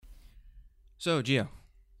So, Gio, how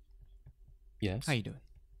Yes. you doing?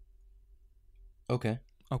 Okay.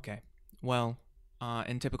 Okay. Well,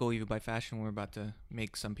 in typical Eva by fashion, we're about to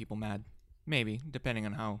make some people mad. Maybe, depending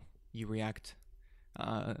on how you react,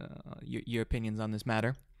 uh, your opinions on this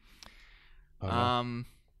matter. Oh no. Um,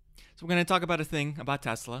 so we're gonna talk about a thing about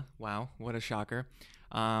Tesla. Wow, what a shocker.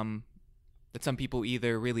 Um, that some people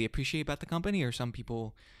either really appreciate about the company or some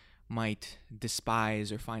people might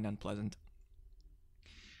despise or find unpleasant.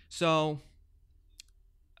 So,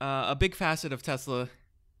 a big facet of Tesla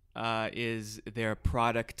is their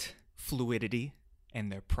product fluidity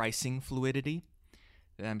and their pricing fluidity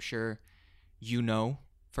that I'm sure you know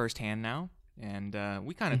firsthand now. And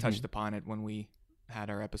we kind of touched Mhm. upon it when we had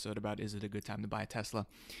our episode about is it a good time to buy a Tesla.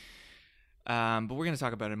 But we're going to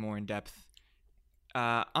talk about it more in depth.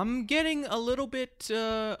 I'm getting a little bit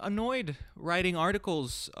annoyed writing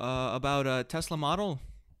articles about Tesla model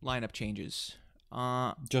lineup changes.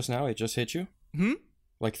 Uh, Just now it just hit you? hmm?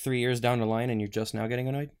 Like 3 years down the line and you're just now getting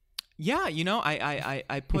annoyed? Yeah,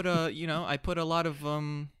 I put a I put a lot of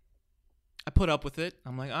I put up with it.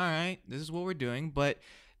 I'm like, all right, this is what we're doing. But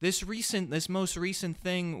this most recent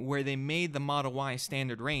thing where they made the Model Y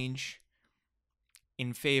standard range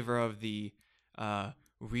in favor of the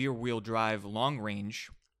rear wheel drive long range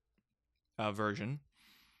version,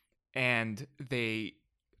 and they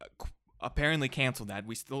apparently canceled that.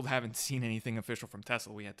 We still haven't seen anything official from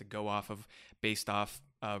Tesla. We had to go based off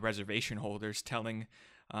reservation holders telling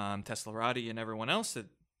Teslarati and everyone else that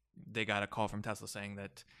they got a call from Tesla saying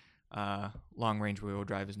that long range wheel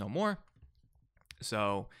drive is no more.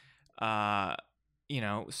 So, uh,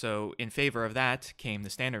 so in favor of that came the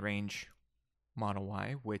standard range Model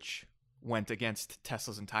Y, which went against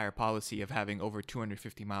Tesla's entire policy of having over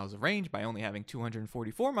 250 miles of range by only having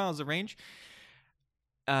 244 miles of range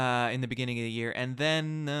in the beginning of the year. And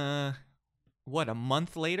then, a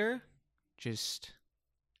month later, just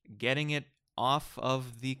getting it off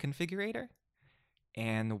of the configurator.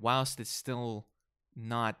 And whilst it's still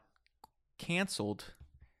not canceled,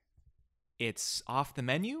 it's off the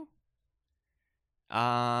menu.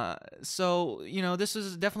 This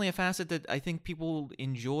is definitely a facet that I think people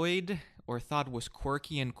enjoyed or thought was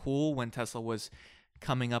quirky and cool when Tesla was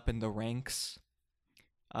coming up in the ranks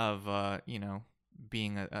of,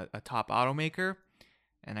 being a top automaker.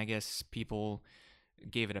 And I guess people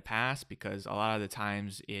gave it a pass because a lot of the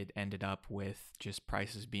times it ended up with just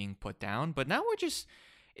prices being put down. But now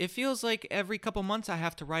it feels like every couple months I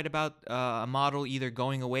have to write about a model either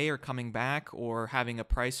going away or coming back or having a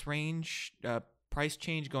price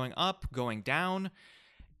change going up, going down.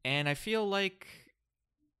 And I feel like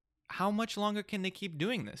how much longer can they keep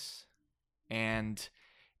doing this? And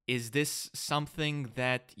is this something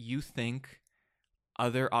that you think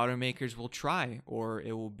other automakers will try, or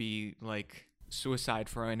it will be like suicide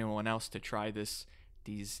for anyone else to try these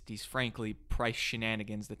frankly price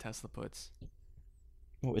shenanigans that Tesla puts?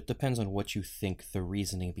 Well, it depends on what you think the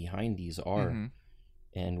reasoning behind these are, Mm-hmm.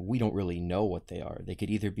 and we don't really know what they are. They could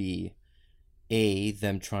either be A,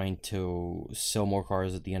 them trying to sell more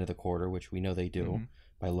cars at the end of the quarter, which we know they do Mm-hmm.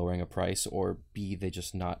 by lowering a price, or B, they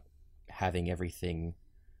just not having everything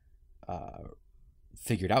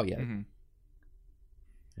figured out yet. Mm-hmm.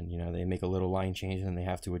 And they make a little line change and they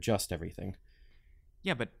have to adjust everything.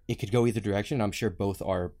 Yeah, but It could go either direction. I'm sure both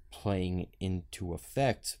are playing into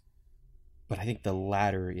effect, but I think the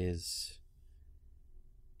latter is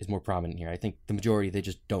more prominent here. I think the majority, they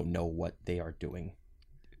just don't know what they are doing.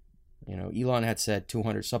 Elon had said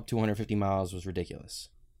 200 sub 250 miles was ridiculous.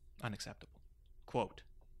 unacceptable. Quote.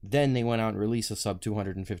 Then they went out and released a sub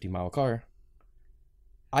 250-mile car.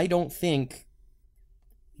 I don't think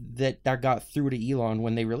that got through to Elon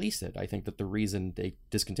when they released it. I think that the reason they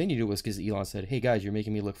discontinued it was because Elon said, "Hey guys, you're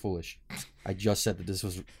making me look foolish. I just said that this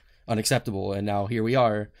was unacceptable, and now here we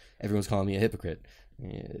are. Everyone's calling me a hypocrite."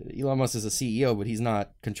 Elon Musk is a CEO, but he's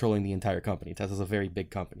not controlling the entire company. Tesla's a very big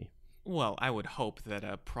company. Well, I would hope that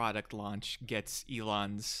a product launch gets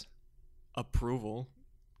Elon's approval.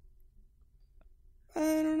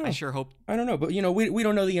 I don't I know. sure hope. I don't know, but we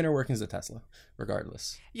don't know the inner workings of Tesla,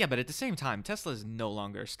 regardless. Yeah, but at the same time, Tesla is no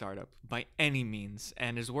longer a startup by any means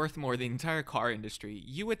and is worth more than the entire car industry.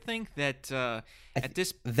 You would think that at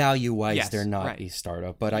this. Value wise, Yes, they're not right. a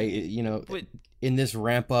startup, but But in this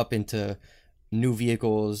ramp up into new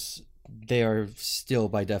vehicles, they are still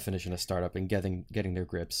by definition a startup and getting their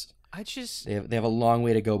grips. I just. They have a long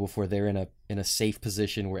way to go before they're in a safe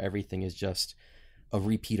position where everything is just a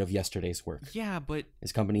repeat of yesterday's work. Yeah, but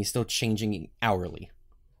This company is still changing hourly.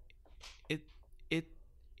 it it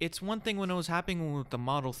it's one thing when it was happening with the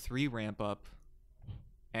Model 3 ramp up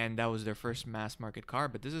and that was their first mass market car,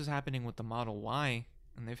 but this is happening with the Model Y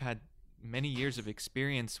and they've had many years of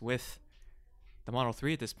experience with the Model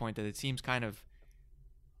 3 at this point that it seems kind of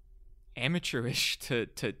amateurish to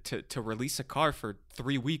release a car for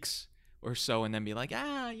 3 weeks or so and then be like,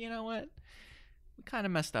 you know what? We kind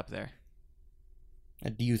of messed up there.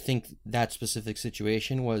 Do you think that specific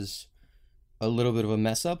situation was a little bit of a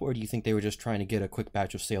mess up, or do you think they were just trying to get a quick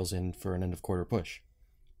batch of sales in for an end of quarter push?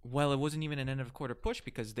 Well, it wasn't even an end of quarter push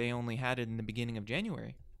because they only had it in the beginning of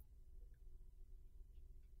January.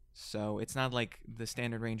 So it's not like the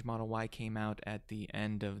standard range Model Y came out at the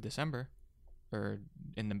end of December or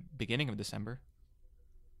in the beginning of December.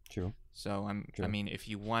 True. So I mean, if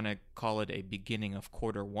you want to call it a beginning of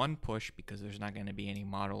quarter one push because there's not going to be any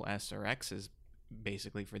Model S or X's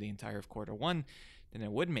basically for the entire of quarter one, then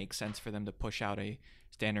it would make sense for them to push out a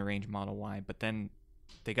standard range Model Y. But then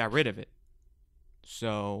they got rid of it.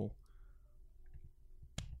 So,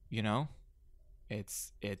 you know,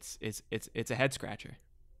 it's a head scratcher.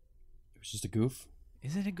 It was just a goof.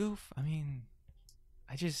 Is it a goof? I mean,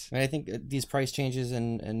 I think these price changes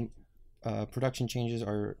and production changes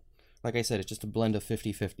are, like I said, it's just a blend of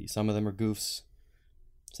 50-50. Some of them are goofs.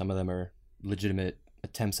 Some of them are legitimate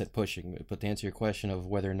attempts at pushing. But to answer your question of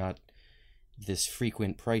whether or not this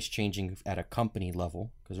frequent price changing at a company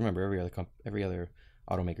level, because remember, every other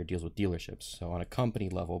automaker deals with dealerships. So on a company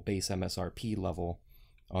level, base MSRP level,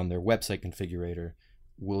 on their website configurator,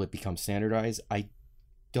 will it become standardized? I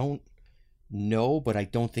don't know, but I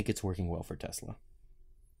don't think it's working well for Tesla.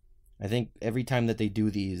 I think every time that they do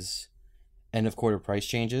these end of quarter price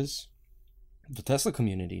changes, the Tesla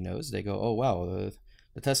community knows. They go, oh wow,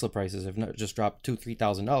 the Tesla prices have not just dropped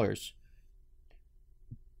 $2,000-$3,000.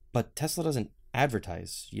 But Tesla doesn't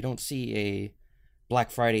advertise. You don't see a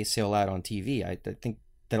Black Friday sale ad on TV. I think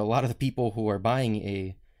that a lot of the people who are buying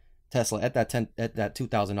a Tesla at that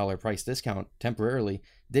 $2,000 price discount temporarily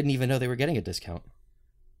didn't even know they were getting a discount.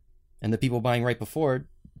 And the people buying right before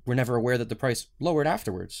were never aware that the price lowered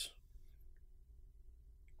afterwards.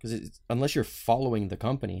 Because unless you're following the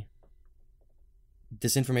company,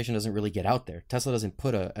 this information doesn't really get out there. Tesla doesn't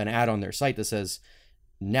put an ad on their site that says,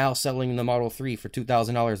 now selling the Model 3 for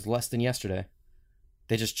 $2,000 less than yesterday.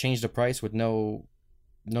 They just changed the price with no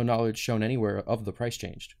knowledge shown anywhere of the price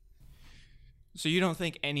changed. So you don't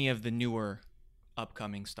think any of the newer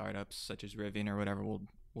upcoming startups, such as Rivian or whatever,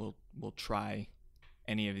 will try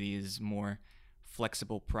any of these more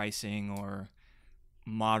flexible pricing or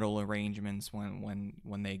model arrangements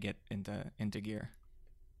when they get into gear?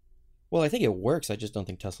 Well, I think it works. I just don't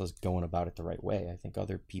think Tesla's going about it the right way. I think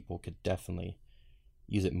other people could definitely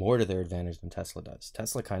use it more to their advantage than Tesla does.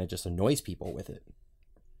 Tesla kind of just annoys people with it.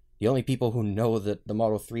 The only people who know that the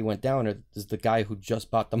Model 3 went down is the guy who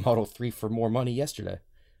just bought the Model 3 for more money yesterday.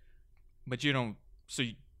 But you don't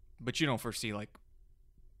foresee like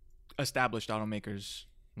established automakers,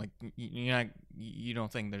 like you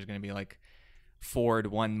don't think there's going to be like Ford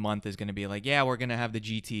 1 month is going to be like, yeah, we're going to have the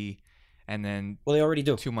GT, and then well, they already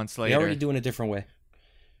do. 2 months later, they already do in a different way.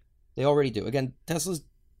 They already do. Again, this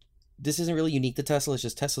isn't really unique to Tesla. It's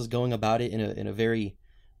just Tesla's going about it in a very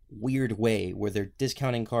weird way where they're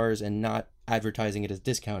discounting cars and not advertising it as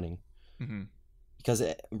discounting. Mm-hmm. Because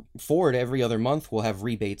Ford every other month will have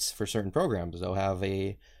rebates for certain programs. They'll have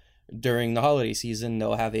during the holiday season,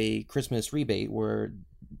 they'll have a Christmas rebate where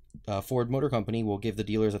Ford Motor Company will give the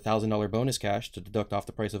dealers $1,000 bonus cash to deduct off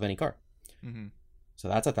the price of any car. Mm-hmm. So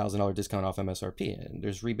that's $1,000 discount off MSRP. And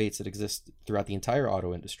there's rebates that exist throughout the entire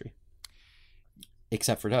auto industry,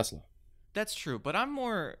 except for Tesla. That's true, but I'm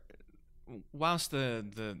more, whilst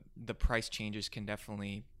the price changes can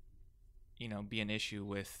definitely, be an issue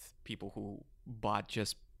with people who bought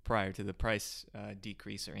just prior to the price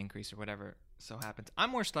decrease or increase or whatever so happens.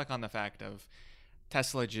 I'm more stuck on the fact of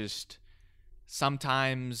Tesla just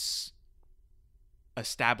sometimes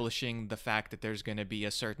establishing the fact that there's going to be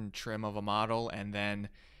a certain trim of a model, and then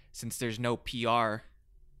since there's no PR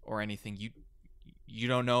or anything, you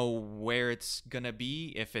don't know where it's going to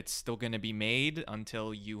be, if it's still going to be made,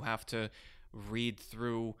 until you have to read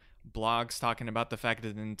through blogs talking about the fact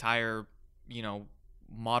that the entire,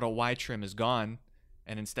 Model Y trim is gone,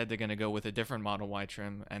 and instead they're going to go with a different Model Y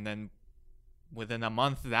trim, and then within a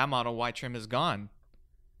month that Model Y trim is gone.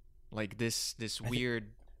 Like this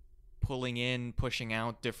weird pulling in, pushing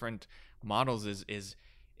out different models is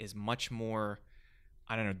much more,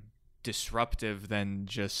 I don't know, disruptive than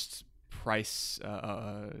just price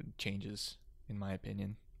changes, in my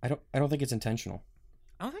opinion. I don't think it's intentional.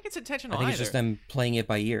 I don't think it's intentional. I think either. It's just them playing it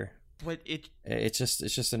by ear. But it's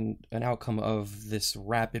just an outcome of this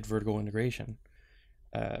rapid vertical integration.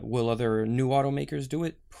 Will other new automakers do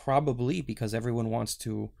it? Probably, because everyone wants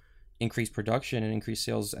to increase production and increase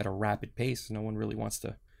sales at a rapid pace. No one really wants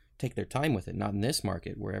to take their time with it. Not in this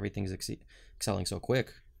market where everything's excelling so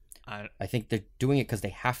quick. I I think they're doing it because they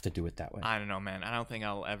have to do it that way. I don't know, man. I don't think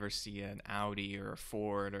I'll ever see an Audi or a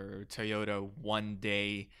Ford or Toyota one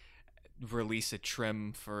day release a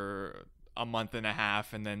trim for a month and a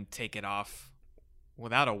half and then take it off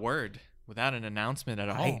without a word, without an announcement at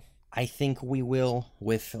all. I think we will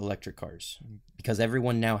with electric cars because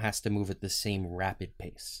everyone now has to move at the same rapid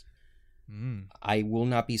pace. I will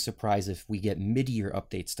not be surprised if we get mid-year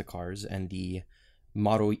updates to cars and the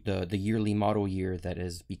yearly model year that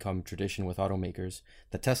has become tradition with automakers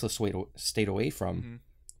that Tesla stayed away from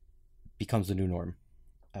becomes the new norm.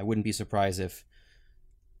 I wouldn't be surprised if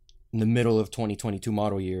in the middle of 2022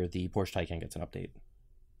 model year the Porsche Taycan gets an update.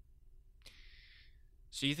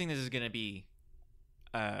 So you think this is going to be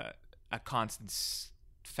a constant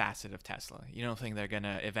facet of Tesla? You don't think they're going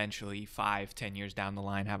to eventually 5-10 years down the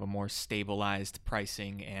line have a more stabilized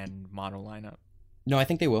pricing and model lineup? No, I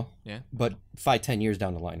think they will. Yeah. But 5-10 years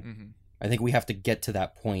down the line. I think we have to get to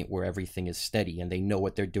that point where everything is steady and they know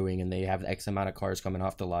what they're doing and they have X amount of cars coming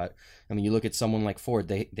off the lot. I mean, you look at someone like Ford,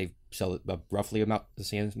 they sell roughly the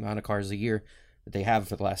same amount of cars a year that they have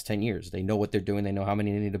for the last 10 years. They know what they're doing. They know how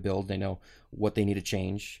many they need to build. They know what they need to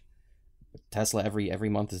change. But Tesla, every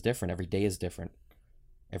month is different. Every day is different.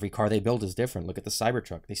 Every car they build is different. Look at the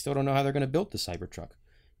Cybertruck. They still don't know how they're going to build the Cybertruck.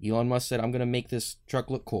 Elon Musk said, I'm going to make this truck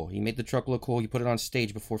look cool. He made the truck look cool. He put it on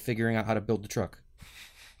stage before figuring out how to build the truck.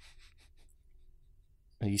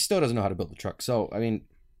 And he still doesn't know how to build the truck. So, I mean,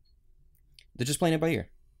 they're just playing it by ear.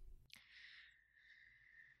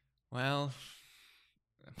 Well,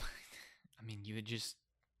 I mean, you would just,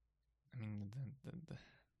 I mean,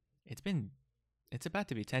 it's about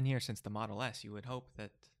to be 10 years since the Model S. You would hope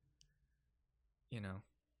that,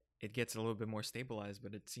 it gets a little bit more stabilized,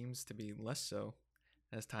 but it seems to be less so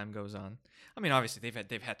as time goes on. I mean, obviously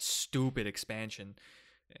they've had stupid expansion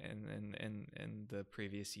in the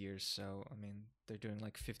previous years, so I mean they're doing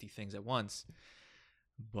like 50 things at once,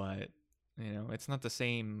 but it's not the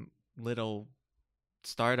same little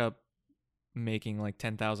startup making like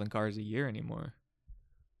 10,000 cars a year anymore.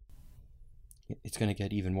 It's going to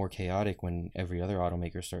get even more chaotic when every other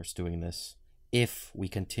automaker starts doing this, if we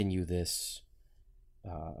continue this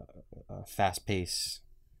fast-paced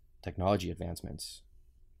technology advancements.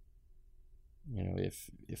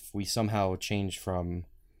 If we somehow change from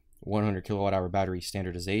 100 kilowatt hour battery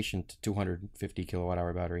standardization to 250 kilowatt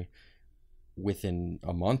hour battery within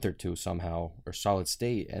a month or two somehow, or solid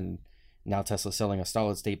state, and now Tesla's selling a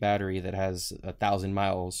solid state battery that has 1,000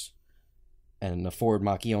 miles and the Ford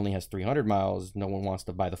Mach-E only has 300 miles, no one wants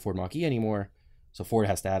to buy the Ford Mach-E anymore, so Ford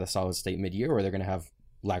has to add a solid state mid-year or they're going to have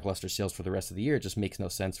lackluster sales for the rest of the year. It just makes no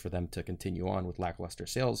sense for them to continue on with lackluster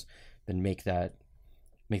sales, then make that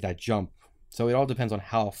jump. So it all depends on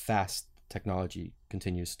how fast technology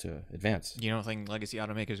continues to advance. You don't think legacy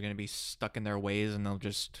automakers are going to be stuck in their ways and they'll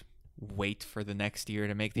just wait for the next year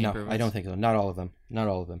to make the improvements? No, I don't think so. Not all of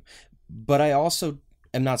them. But I also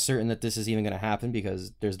am not certain that this is even going to happen,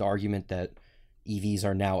 because there's the argument that EVs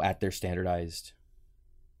are now at their standardized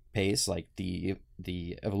pace. Like the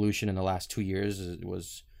evolution in the last 2 years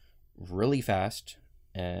was really fast,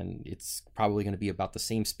 and it's probably going to be about the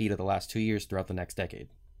same speed of the last 2 years throughout the next decade.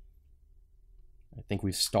 I think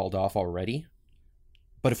we've stalled off already,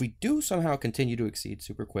 but if we do somehow continue to exceed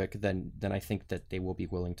super quick, then I think that they will be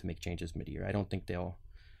willing to make changes mid-year. I don't think they'll,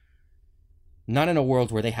 not in a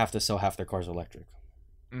world where they have to sell half their cars electric.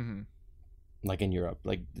 Like in Europe.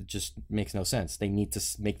 Like, it just makes no sense. They need to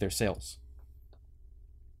make their sales.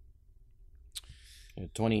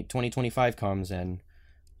 2025 comes and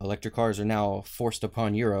electric cars are now forced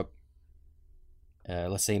upon Europe.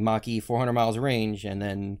 Let's say Mach-E 400 miles of range, and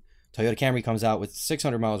then Toyota Camry comes out with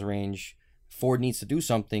 600 miles of range. Ford needs to do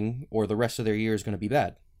something, or the rest of their year is going to be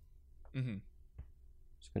bad.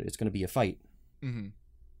 It's going to be a fight.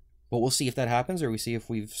 But we'll see if that happens, or we see if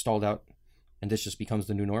we've stalled out and this just becomes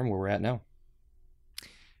the new norm where we're at now.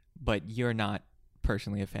 But you're not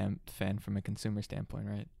personally a fan from a consumer standpoint,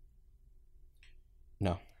 right?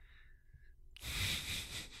 No.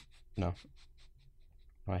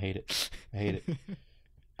 I hate it.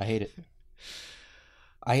 The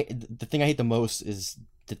thing I hate the most is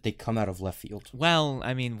that they come out of left field. Well,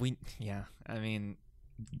 I mean, we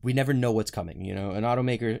never know what's coming.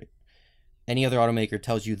 Any other automaker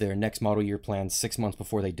tells you their next model year plans 6 months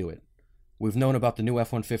before they do it. We've known about the new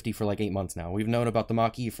F-150 for like 8 months now. We've known about the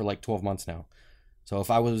Mach-E for like 12 months now. So if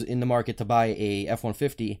I was in the market to buy a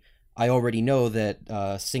F-150, I already know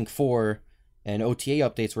that Sync 4 and OTA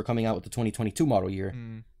updates were coming out with the 2022 model year.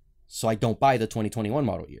 So I don't buy the 2021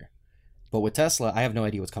 model year. But with Tesla, I have no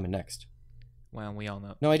idea what's coming next. Well, we all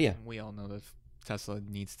know. No idea. We all know Tesla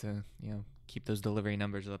needs to, keep those delivery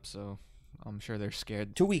numbers up. So I'm sure they're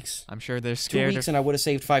scared. 2 weeks. I'm sure they're 2 scared. weeks, and I would have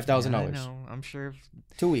saved $5,000. I know. I'm sure.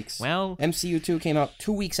 2 weeks. Well, MCU2 came out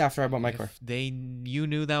 2 weeks after I bought my car. You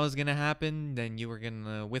knew that was gonna happen, then you were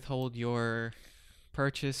gonna withhold your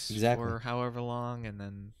purchase for however long, and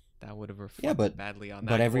then that would have reflected badly on that.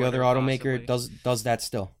 But every other automaker possibly. does that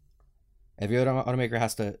still. Every other automaker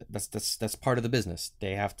has to. That's part of the business.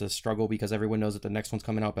 They have to struggle because everyone knows that the next one's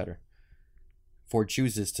coming out better. Ford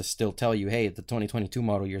chooses to still tell you, hey, the 2022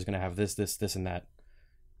 model year is going to have this, and that.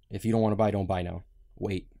 If you don't want to buy, don't buy now.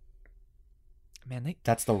 Wait. Man,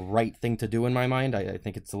 that's the right thing to do in my mind. I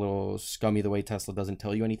think it's a little scummy the way Tesla doesn't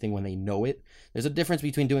tell you anything when they know it. There's a difference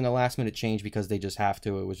between doing a last minute change because they just have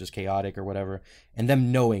to, it was just chaotic or whatever, and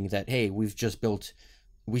them knowing that, hey, we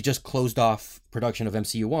just closed off production of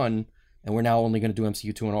MCU1 and we're now only going to do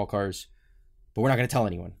MCU2 on all cars, but we're not going to tell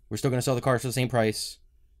anyone. We're still going to sell the cars for the same price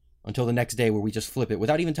until the next day where we just flip it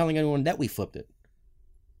without even telling anyone that we flipped it.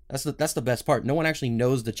 That's the best part. No one actually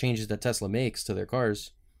knows the changes that Tesla makes to their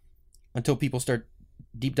cars until people start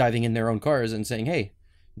deep diving in their own cars and saying, hey,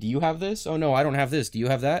 do you have this? Oh no, I don't have this. Do you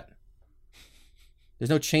have that?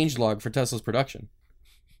 There's no change log for Tesla's production.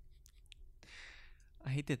 I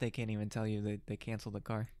hate that they can't even tell you that they canceled the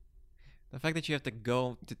car. The fact that you have to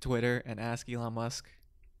go to Twitter and ask Elon Musk,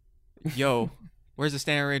 yo, where's the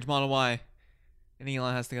standard range Model Y? And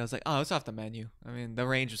Elon has to go, it's like, oh, it's off the menu. I mean, the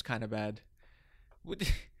range was kind of bad.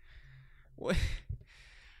 What?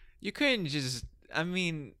 You couldn't just, I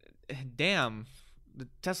mean, damn. The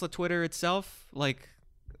Tesla Twitter itself, like,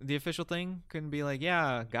 the official thing, couldn't be like,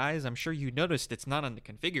 yeah, guys, I'm sure you noticed it's not on the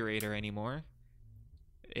configurator anymore.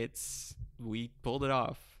 We pulled it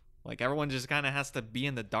off. Like, everyone just kind of has to be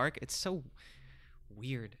in the dark. It's so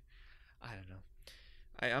weird. I don't know.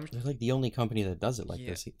 They're like the only company that does it like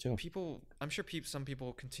this too. I'm sure some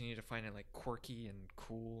people continue to find it like quirky and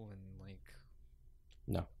cool and like.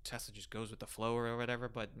 No. Tesla just goes with the flow or whatever.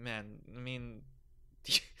 But man, I mean,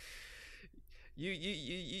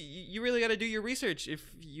 you really got to do your research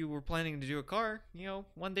if you were planning to do a car.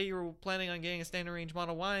 One day you were planning on getting a standard range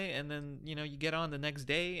Model Y, and then you get on the next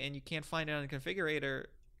day and you can't find it on the configurator,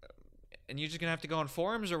 and you're just gonna have to go on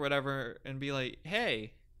forums or whatever and be like,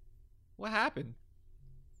 hey, what happened?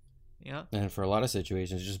 Yeah. And for a lot of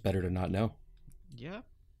situations, it's just better to not know. Yeah.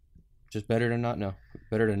 Just better to not know.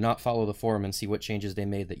 Better to not follow the forum and see what changes they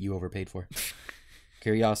made that you overpaid for.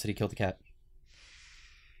 Curiosity killed the cat.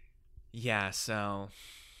 Yeah, so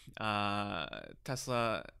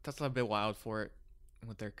Tesla a bit wild for it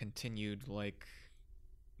with their continued like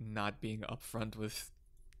not being upfront with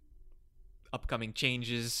upcoming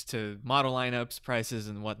changes to model lineups, prices,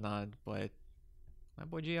 and whatnot. But my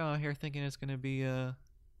boy Gio out here thinking it's gonna be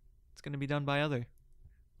done by other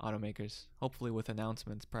automakers, hopefully with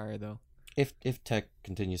announcements prior though. If tech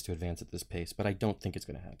continues to advance at this pace, but I don't think it's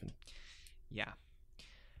going to happen. Yeah.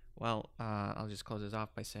 Well, I'll just close this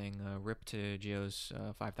off by saying rip to Gio's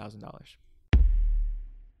 $5,000.